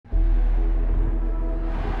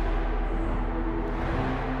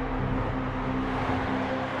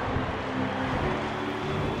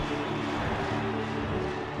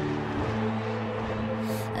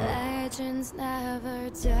legends never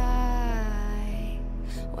die.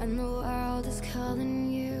 When the world is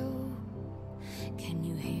calling you, can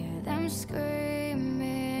you hear them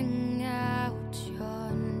screaming out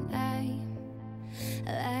your name?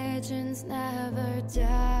 Legends never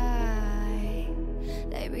die,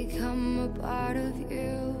 they become a part of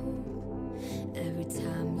you. Every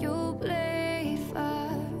time you play for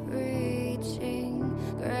reaching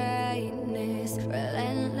greatness,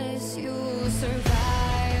 relentless, you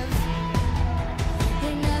survive.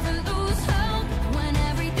 They never lose hope when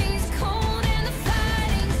everything's cold and the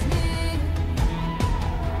fighting's near.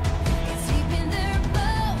 It's deep in their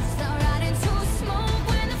bones, they'll ride into smoke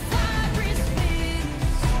when the fire is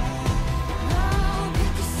fierce. Oh,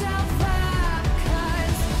 pick yourself up,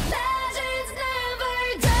 'cause legends never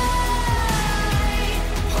die.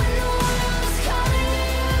 When the world's calling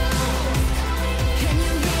you, can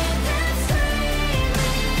you hear them screaming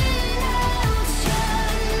out your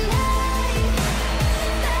name?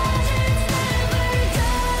 Legends never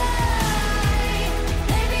die,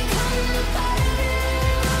 they become a part of you.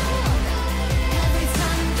 Every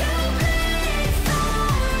time you bleed for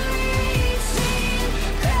reaching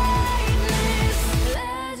greatness,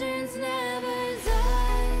 legends never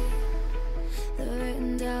die. They're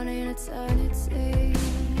written down in eternity,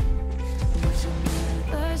 but you'll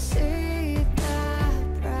never see the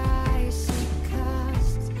price it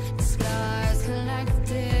costs. The scars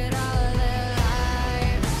collected all their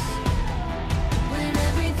lives. When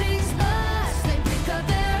everything's lost, they pick up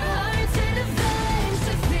their hearts and avenge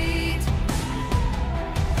defeat.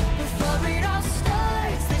 Before it all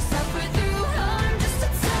starts, they suffer through harm just to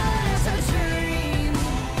touch a dream.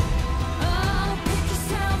 Oh, pick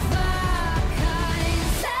yourself up,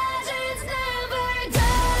 'cause legends never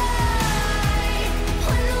die.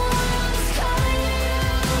 When the world's calling you,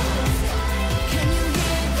 can you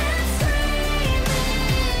hear them screaming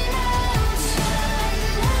out your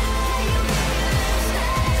name?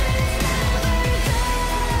 Legends never die,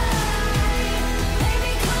 they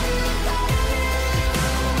become a part of you.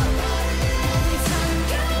 Every time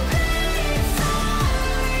you bleed for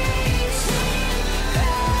reaching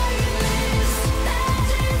greatness,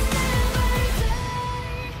 legends never die.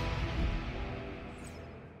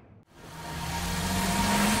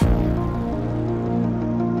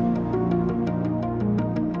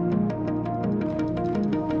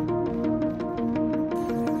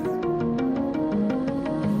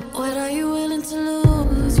 What are you willing to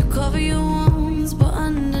lose? You cover your wounds, but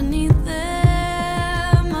underneath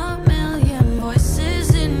them a million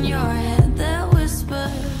voices in your head that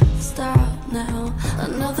whisper, stop now.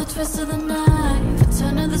 Another twist of the knife, a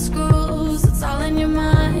turn of the screws. It's all in your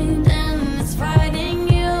mind, and it's fighting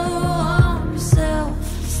you on yourself.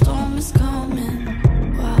 The storm is coming.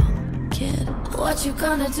 Wow, kid, what you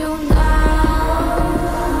gonna do now?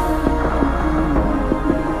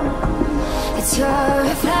 It's your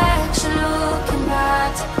reflection looking back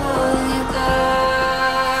to pull you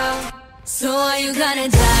down. So are you gonna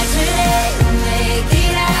die today or make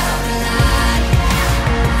it out alive?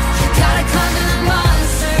 You gotta conquer the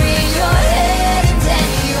monster in your head, and then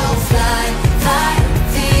you'll fly, fly,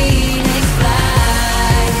 phoenix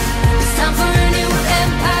fly. It's time for a new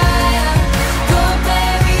empire. Go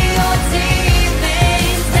bury your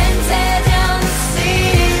demons, then tear down the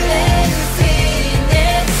ceiling,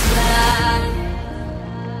 phoenix fly.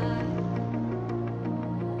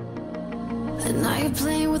 And now you're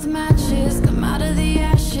playing with matches, come out of the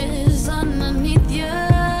ashes underneath you.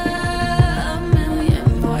 A million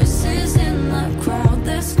voices in the crowd,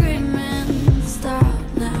 they're screaming, stop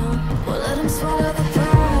now. Well, let them swallow the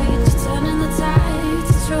pride, you're turning the tide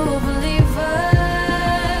to true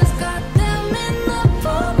believers. Got them in the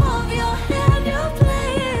palm of your hand, you're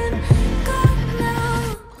playing God now.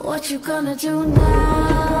 What you gonna do now?